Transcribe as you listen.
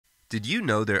Did you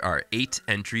know there are 8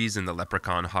 entries in the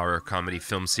Leprechaun horror comedy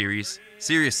film series?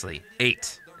 Seriously,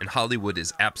 8. And Hollywood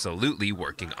is absolutely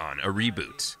working on a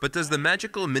reboot. But does the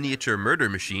magical miniature murder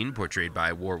machine portrayed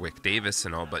by Warwick Davis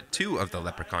in all but 2 of the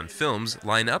Leprechaun films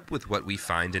line up with what we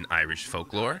find in Irish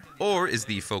folklore? Or is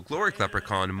the folkloric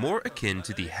leprechaun more akin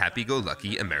to the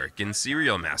happy-go-lucky American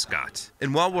cereal mascot?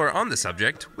 And while we're on the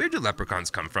subject, where do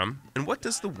leprechauns come from? And what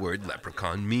does the word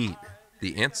leprechaun mean?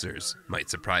 The answers might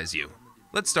surprise you.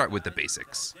 Let's start with the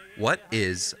basics. What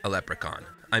is a leprechaun?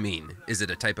 I mean, is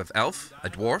it a type of elf, a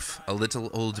dwarf, a little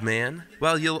old man?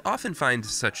 While you'll often find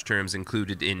such terms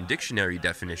included in dictionary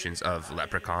definitions of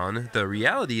leprechaun, the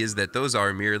reality is that those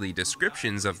are merely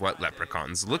descriptions of what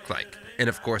leprechauns look like. And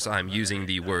of course, I'm using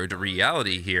the word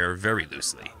reality here very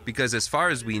loosely, because as far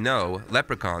as we know,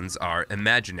 leprechauns are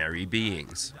imaginary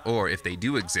beings. Or if they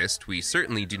do exist, we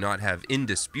certainly do not have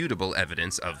indisputable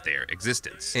evidence of their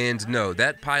existence. And no,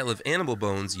 that pile of animal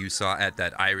bones you saw at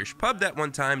that Irish pub that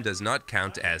one time does not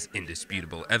count as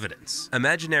indisputable evidence.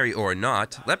 Imaginary or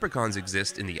not, leprechauns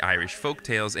exist in the Irish folk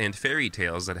tales and fairy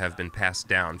tales that have been passed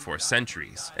down for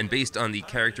centuries. And based on the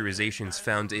characterizations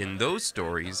found in those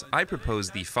stories, I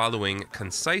propose the following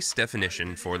concise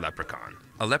definition for leprechaun.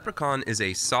 A leprechaun is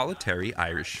a solitary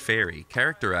Irish fairy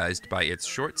characterized by its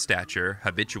short stature,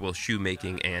 habitual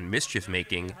shoemaking and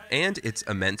mischief-making, and its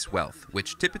immense wealth,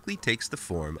 which typically takes the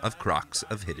form of crocks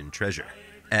of hidden treasure.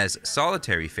 As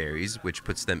solitary fairies, which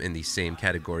puts them in the same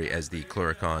category as the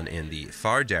Cloricon and the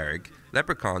Fardarig,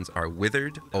 leprechauns are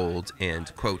withered, old,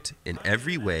 and, quote, in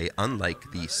every way unlike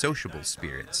the sociable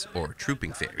spirits, or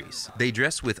trooping fairies. They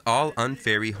dress with all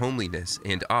unfairy homeliness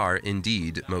and are,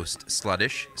 indeed, most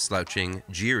sluttish, slouching,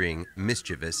 jeering,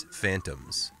 mischievous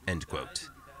phantoms, end quote.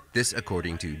 This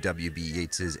according to W.B.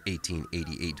 Yeats's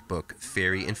 1888 book,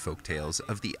 Fairy and Folktales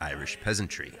of the Irish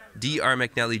Peasantry. D.R.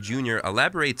 McNally Jr.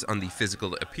 elaborates on the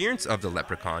physical appearance of the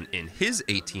leprechaun in his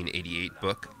 1888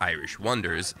 book, Irish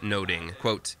Wonders, noting,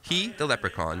 quote, he, the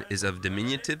leprechaun, is of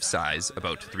diminutive size,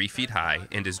 about 3 feet high,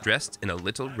 and is dressed in a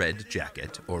little red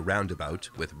jacket, or roundabout,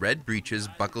 with red breeches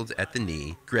buckled at the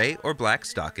knee, grey or black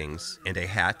stockings, and a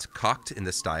hat cocked in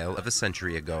the style of a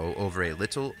century ago over a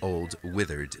little old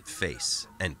withered face,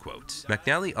 end quote.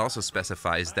 McNally also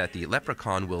specifies that the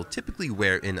leprechaun will typically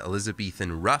wear an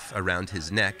Elizabethan ruff around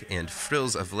his neck and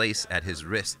frills of lace at his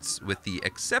wrists, with the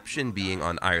exception being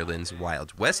on Ireland's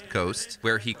Wild West coast,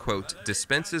 where he, quote,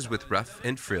 dispenses with ruff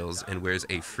and frills and wears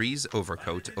a frieze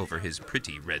overcoat over his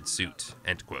pretty red suit,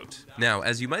 end quote. Now,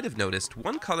 as you might have noticed,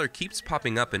 one color keeps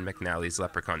popping up in McNally's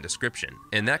leprechaun description,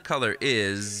 and that color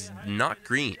is not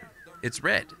green, it's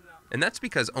red. And that's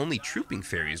because only trooping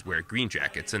fairies wear green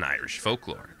jackets in Irish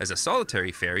folklore. As a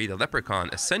solitary fairy, the leprechaun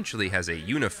essentially has a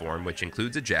uniform which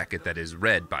includes a jacket that is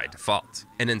red by default.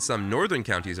 And in some northern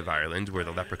counties of Ireland, where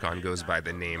the leprechaun goes by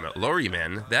the name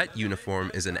Lorryman, that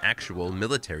uniform is an actual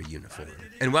military uniform.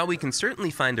 And while we can certainly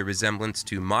find a resemblance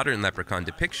to modern leprechaun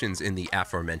depictions in the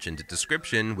aforementioned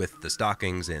description, with the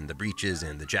stockings and the breeches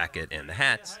and the jacket and the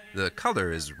hat, the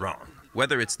color is wrong.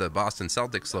 Whether it's the Boston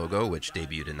Celtics logo, which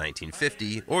debuted in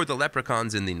 1950, or the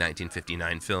leprechauns in the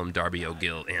 1959 film Darby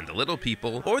O'Gill and the Little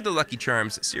People, or the Lucky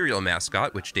Charms cereal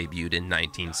mascot, which debuted in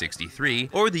 1963,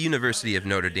 or the University of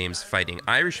Notre Dame's Fighting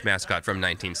Irish mascot from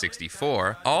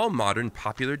 1964, all modern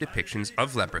popular depictions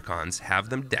of leprechauns have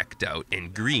them decked out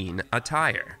in green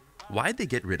attire. Why'd they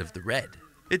get rid of the red?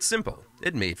 It's simple.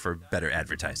 It made for better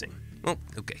advertising. Well,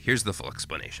 okay, here's the full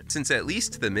explanation. Since at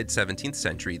least the mid-17th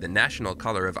century, the national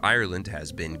color of Ireland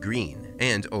has been green,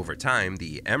 and over time,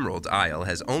 the Emerald Isle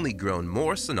has only grown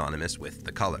more synonymous with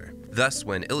the color. Thus,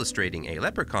 when illustrating a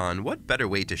leprechaun, what better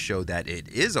way to show that it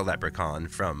is a leprechaun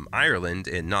from Ireland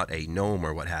and not a gnome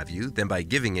or what have you, than by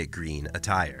giving it green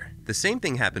attire. The same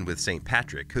thing happened with St.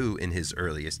 Patrick, who, in his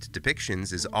earliest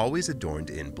depictions, is always adorned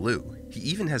in blue. He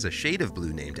even has a shade of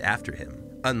blue named after him.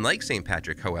 Unlike St.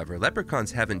 Patrick, however,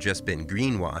 leprechauns haven't just been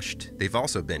greenwashed, they've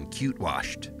also been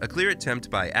cute-washed, a clear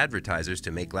attempt by advertisers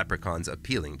to make leprechauns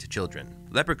appealing to children.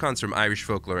 Leprechauns from Irish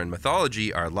folklore and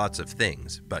mythology are lots of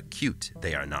things, but cute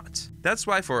they are not. That's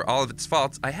why, for all of its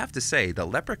faults, I have to say the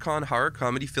Leprechaun horror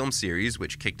comedy film series,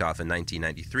 which kicked off in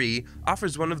 1993,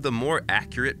 offers one of the more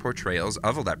accurate portrayals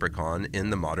of a leprechaun in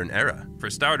the modern era. For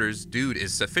starters, dude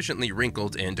is sufficiently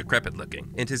wrinkled and decrepit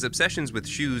looking, and his obsessions with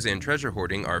shoes and treasure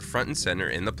hoarding are front and center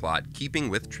in the plot, keeping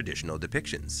with traditional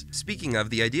depictions. Speaking of,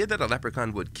 the idea that a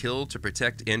leprechaun would kill to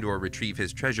protect and/or retrieve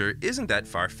his treasure isn't that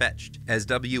far-fetched. As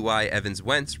W.Y. Evans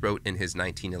Wentz wrote in his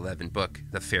 1911 book,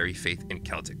 The Fairy Faith in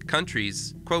Celtic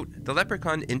Countries, quote, the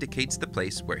leprechaun indicates the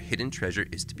place where hidden treasure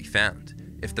is to be found.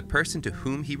 If the person to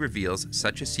whom he reveals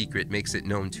such a secret makes it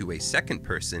known to a second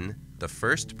person, the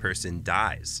first person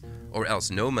dies, or else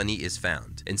no money is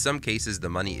found. In some cases, the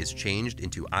money is changed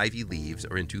into ivy leaves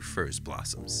or into furze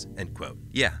blossoms." End quote.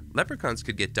 Yeah, leprechauns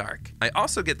could get dark. I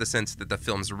also get the sense that the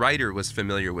film's writer was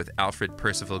familiar with Alfred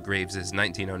Percival Graves'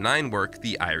 1909 work,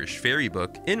 The Irish Fairy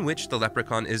Book, in which the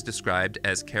leprechaun is described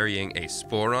as carrying a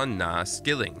sporon na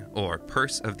skilling, or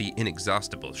purse of the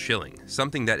inexhaustible shilling,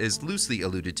 something that is loosely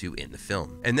alluded to in the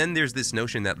film. And then there's this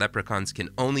notion that leprechauns can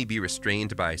only be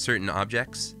restrained by certain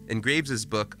objects. In Graves'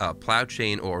 book, a plow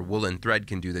chain or woolen thread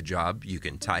can do the job. You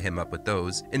can tie him up with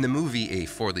those. In the movie, a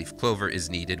four-leaf clover is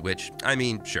needed, which, I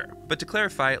mean, sure. But to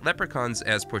clarify, leprechauns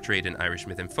as portrayed in Irish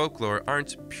myth and folklore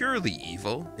aren't purely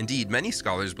evil. Indeed, many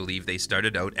scholars believe they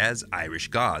started out as Irish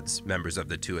gods, members of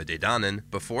the Tuatha Dé Danann,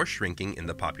 before shrinking in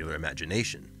the popular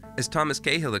imagination. As Thomas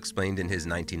Cahill explained in his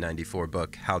 1994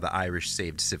 book, How the Irish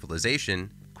Saved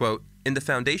Civilization, quote, "In the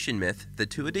foundation myth, the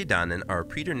Tuatha Dé Danann are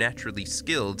preternaturally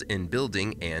skilled in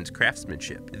building and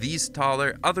craftsmanship. These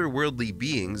taller, otherworldly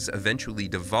beings eventually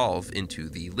devolve into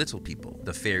the little people,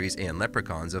 the fairies and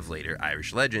leprechauns of later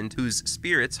Irish legend, whose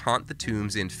spirits haunt the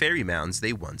tombs and fairy mounds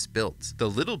they once built.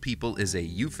 The little people is a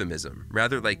euphemism,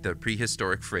 rather like the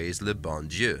prehistoric phrase le bon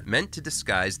Dieu, meant to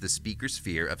disguise the speaker's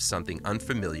fear of something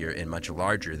unfamiliar and much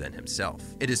larger than himself.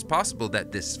 It is possible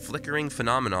that this flickering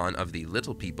phenomenon of the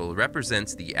little people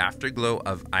represents the afterglow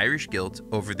of Irish guilt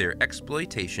over their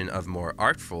exploitation of more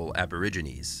artful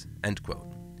aborigines." End quote.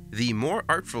 The more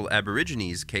artful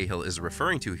aborigines Cahill is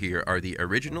referring to here are the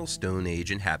original Stone Age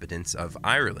inhabitants of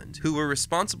Ireland, who were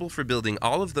responsible for building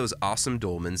all of those awesome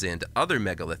dolmens and other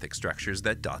megalithic structures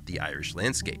that dot the Irish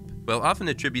landscape. While often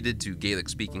attributed to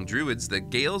Gaelic-speaking Druids, the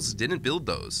Gaels didn't build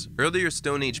those. Earlier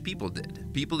Stone Age people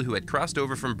did, people who had crossed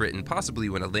over from Britain possibly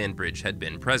when a land bridge had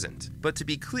been present. But to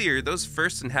be clear, those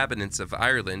first inhabitants of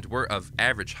Ireland were of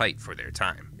average height for their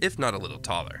time, if not a little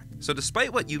taller. So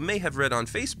despite what you may have read on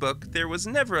Facebook, there was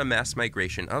never a mass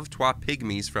migration of twa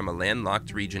pygmies from a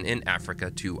landlocked region in Africa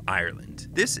to Ireland.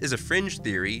 This is a fringe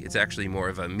theory. It's actually more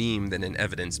of a meme than an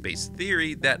evidence-based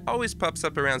theory that always pops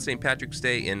up around St. Patrick's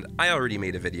Day, and I already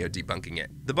made a video debunking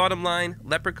it. The bottom line,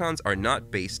 leprechauns are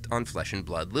not based on flesh and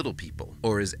blood little people.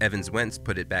 Or as Evans Wentz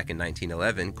put it back in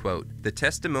 1911, quote, "The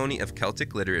testimony of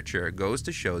Celtic literature goes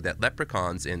to show that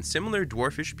leprechauns and similar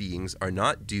dwarfish beings are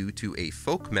not due to a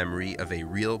folk memory of a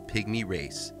real pygmy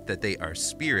race, that they are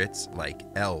spirits like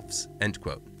elves." End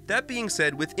quote. That being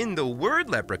said, within the word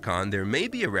leprechaun, there may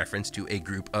be a reference to a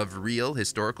group of real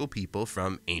historical people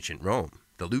from ancient Rome,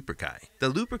 the Luperci.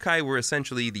 The Luperci were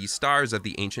essentially the stars of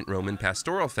the ancient Roman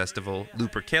pastoral festival,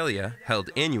 Lupercalia, held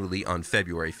annually on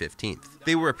February 15th.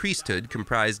 They were a priesthood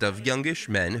comprised of youngish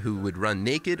men who would run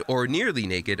naked or nearly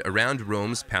naked around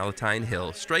Rome's Palatine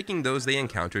Hill, striking those they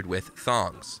encountered with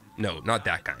thongs. No, not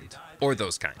that kind. Or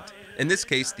those kind. In this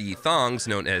case, the thongs,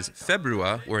 known as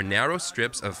februa, were narrow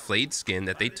strips of flayed skin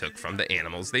that they took from the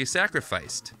animals they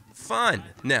sacrificed. Fun!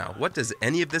 Now, what does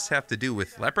any of this have to do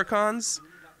with leprechauns?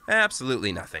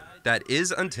 Absolutely nothing. That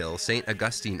is until St.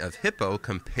 Augustine of Hippo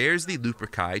compares the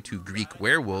Luperci to Greek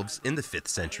werewolves in the 5th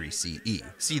century CE.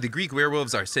 See, the Greek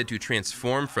werewolves are said to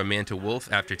transform from man to wolf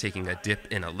after taking a dip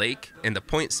in a lake, and the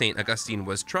point St. Augustine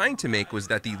was trying to make was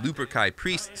that the Luperci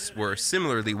priests were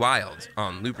similarly wild.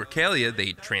 On Lupercalia,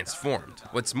 they transformed.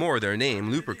 What's more, their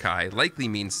name, Luperci, likely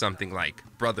means something like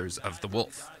brothers of the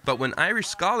wolf. But when Irish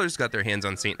scholars got their hands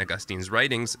on St. Augustine's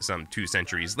writings some 2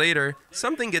 centuries later,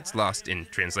 something gets lost in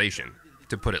translation,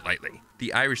 to put it lightly.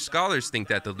 The Irish scholars think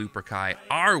that the Luperci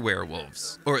are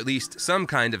werewolves, or at least some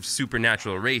kind of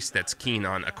supernatural race that's keen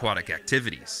on aquatic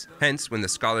activities. Hence, when the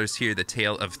scholars hear the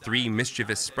tale of 3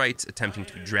 mischievous sprites attempting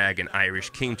to drag an Irish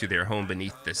king to their home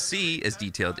beneath the sea, as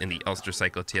detailed in the Ulster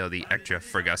cycle tale the Ectra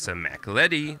Fergusa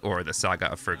Macledy, or the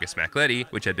Saga of Fergus Macledy,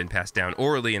 which had been passed down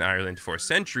orally in Ireland for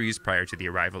centuries prior to the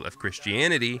arrival of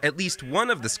Christianity, at least one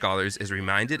of the scholars is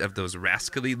reminded of those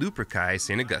rascally Luperci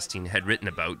St. Augustine had written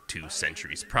about 2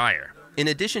 centuries prior. In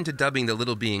addition to dubbing the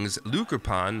little beings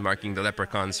Lukerpan, marking the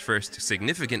leprechaun's first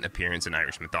significant appearance in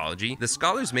Irish mythology, the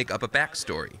scholars make up a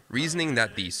backstory, reasoning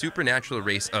that the supernatural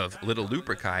race of little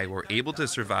Luperci were able to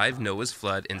survive Noah's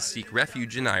flood and seek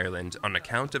refuge in Ireland on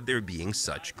account of their being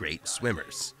such great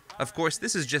swimmers. Of course,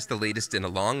 this is just the latest in a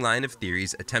long line of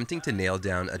theories attempting to nail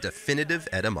down a definitive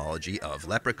etymology of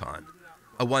leprechaun.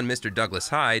 A one Mr. Douglas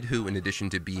Hyde, who in addition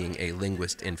to being a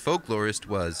linguist and folklorist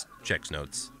was, checks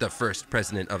notes, the first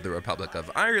president of the Republic of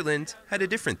Ireland, had a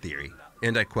different theory.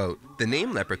 And I quote, "The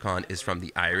name leprechaun is from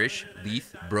the Irish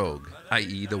leith brogue,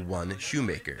 i.e. the one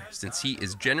shoemaker, since he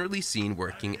is generally seen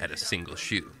working at a single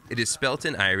shoe. It is spelt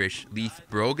in Irish leith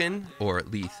brogan or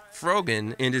leith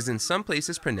frogan and is in some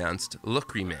places pronounced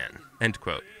lucriman." End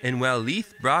quote. And while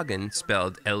leith brogan,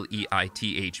 spelled Leithbragan,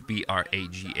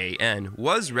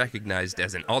 was recognized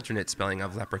as an alternate spelling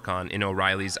of leprechaun in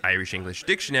O'Reilly's Irish-English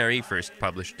Dictionary, first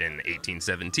published in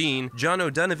 1817, John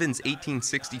O'Donovan's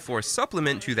 1864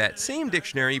 supplement to that same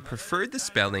dictionary preferred the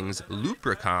spellings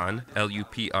luprechaun,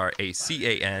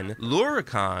 Lupracan,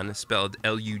 luricon, spelled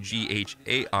Lugharcan,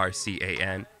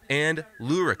 and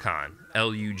luricon,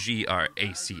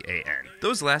 Lugracan.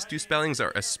 Those last two spellings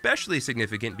are especially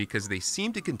significant because they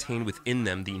seem to contain within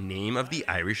them the name of the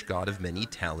Irish god of many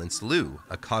talents, Lu,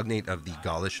 a cognate of the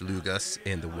Gaulish Lugus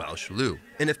and the Welsh Lu.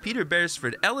 And if Peter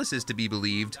Beresford Ellis is to be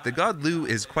believed, the god Lu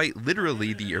is quite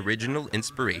literally the original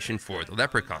inspiration for the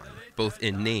leprechaun, both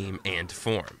in name and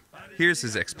form. Here's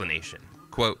his explanation.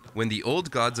 Quote, "When the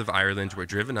old gods of Ireland were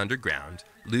driven underground,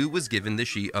 Lu was given the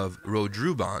she of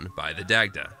Rodruban by the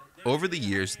Dagda. Over the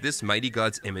years, this mighty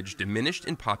god's image diminished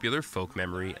in popular folk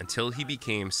memory until he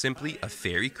became simply a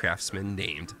fairy craftsman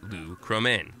named Lu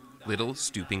Cromen, Little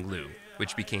Stooping Lu,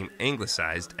 which became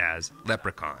anglicized as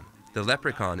leprechaun. The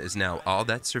leprechaun is now all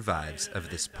that survives of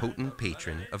this potent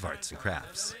patron of arts and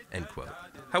crafts." End quote.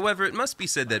 However, it must be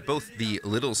said that both the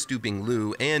Little Stooping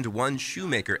Lu and One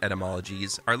Shoemaker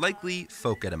etymologies are likely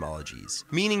folk etymologies,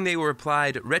 meaning they were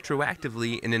applied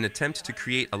retroactively in an attempt to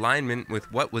create alignment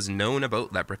with what was known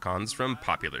about leprechauns from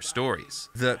popular stories.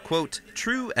 The, quote,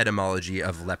 "true etymology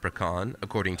of leprechaun,"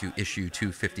 according to issue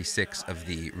 256 of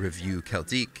the Revue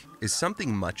Celtique, is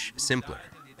something much simpler.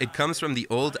 It comes from the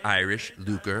Old Irish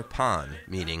lucre pan,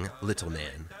 meaning little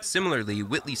man. Similarly,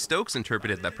 Whitley Stokes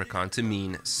interpreted leprechaun to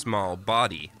mean small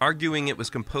body, arguing it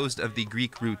was composed of the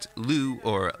Greek root lu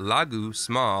or lagu,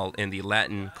 small, and the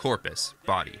Latin corpus,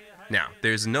 body. Now,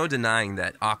 there's no denying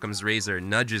that Occam's razor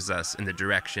nudges us in the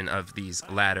direction of these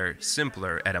latter,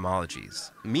 simpler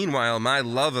etymologies. Meanwhile, my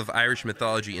love of Irish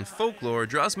mythology and folklore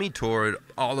draws me toward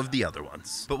all of the other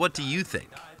ones. But what do you think?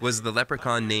 Was the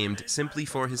leprechaun named simply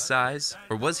for his size?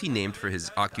 Or was he named for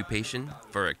his occupation,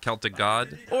 for a Celtic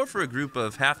god, or for a group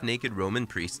of half-naked Roman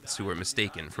priests who were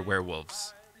mistaken for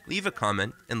werewolves? Leave a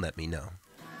comment and let me know.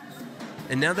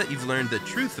 And now that you've learned the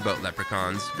truth about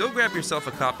leprechauns, go grab yourself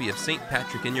a copy of St.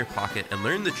 Patrick in your pocket and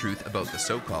learn the truth about the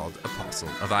so-called Apostle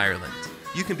of Ireland.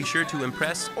 You can be sure to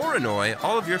impress or annoy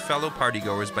all of your fellow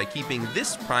partygoers by keeping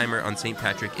this primer on St.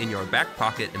 Patrick in your back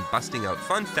pocket and busting out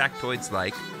fun factoids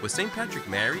like, was St. Patrick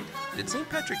married? Did St.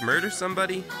 Patrick murder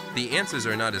somebody? The answers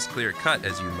are not as clear-cut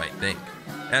as you might think.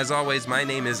 As always, my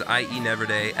name is I.E.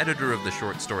 Kneverday, editor of the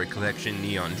short story collection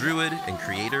Neon Druid and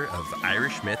creator of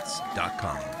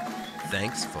IrishMyths.com.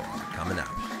 Thanks for coming out.